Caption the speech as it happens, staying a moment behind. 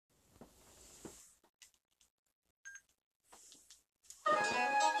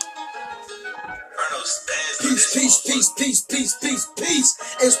Peace, peace, peace, peace, peace, peace, peace.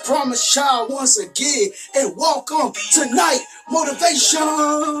 It's Promise Child once again. And welcome tonight. Motivation.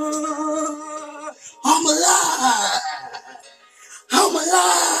 I'm alive. I'm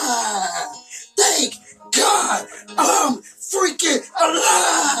alive. Thank God I'm freaking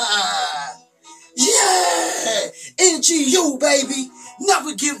alive. Yeah. NGU, baby.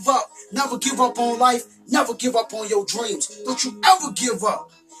 Never give up. Never give up on life. Never give up on your dreams. Don't you ever give up.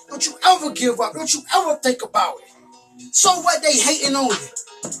 Don't you ever give up. Don't you ever think about it. So what they hating on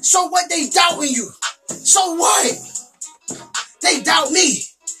you? So what they doubting you? So what? They doubt me.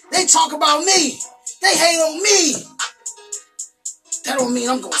 They talk about me. They hate on me. That don't mean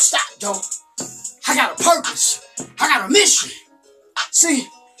I'm gonna stop, though. I got a purpose. I got a mission. See,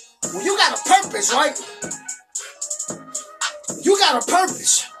 when you got a purpose, right? You got a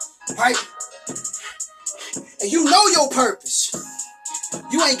purpose, right? And you know your purpose.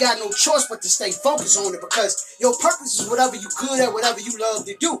 You ain't got no choice but to stay focused on it, because your purpose is whatever you good at, whatever you love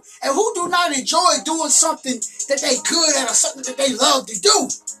to do. And who do not enjoy doing something that they good at or something that they love to do?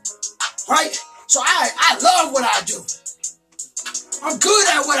 Right? So I love what I do. I'm good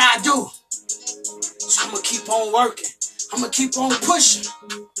at what I do. So I'm going to keep on working. I'm going to keep on pushing.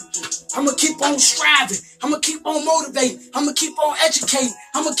 I'm going to keep on striving. I'm going to keep on motivating. I'm going to keep on educating.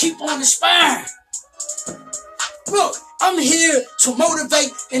 I'm going to keep on inspiring. Look, I'm here to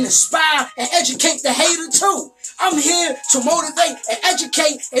motivate and inspire and educate the hater too. I'm here to motivate and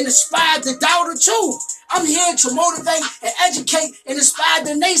educate and inspire the doubter too. I'm here to motivate and educate and inspire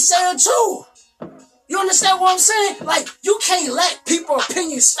the naysayer too. You understand what I'm saying? Like, you can't let people's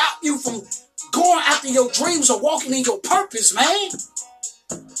opinions stop you from going after your dreams or walking in your purpose, man.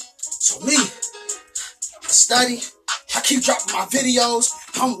 So me, I study. I keep dropping my videos.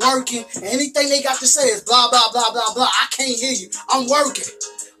 I'm working. And anything they got to say is blah, blah, blah, blah, blah. I can't hear you. I'm working.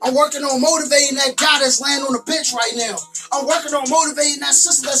 I'm working on motivating that guy that's laying on the bench right now. I'm working on motivating that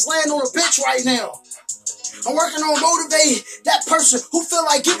sister that's laying on the bench right now. I'm working on motivating that person who feel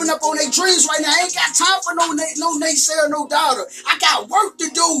like giving up on their dreams right now. I ain't got time for no naysayer, no doubter. I got work to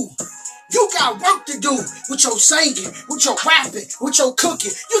do. You got work to do with your singing, with your rapping, with your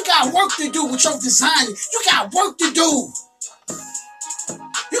cooking. You got work to do with your designing. You got work to do.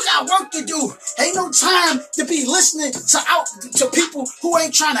 You got work to do. Ain't no time to be listening to people who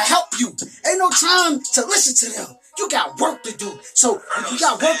ain't trying to help you. Ain't no time to listen to them. You got work to do. So if you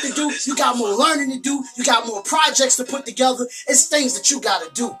got work to do, you got more learning to do. You got more projects to put together. It's things that you got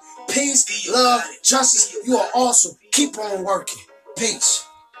to do. Peace, love, justice. You are awesome. Keep on working. Peace.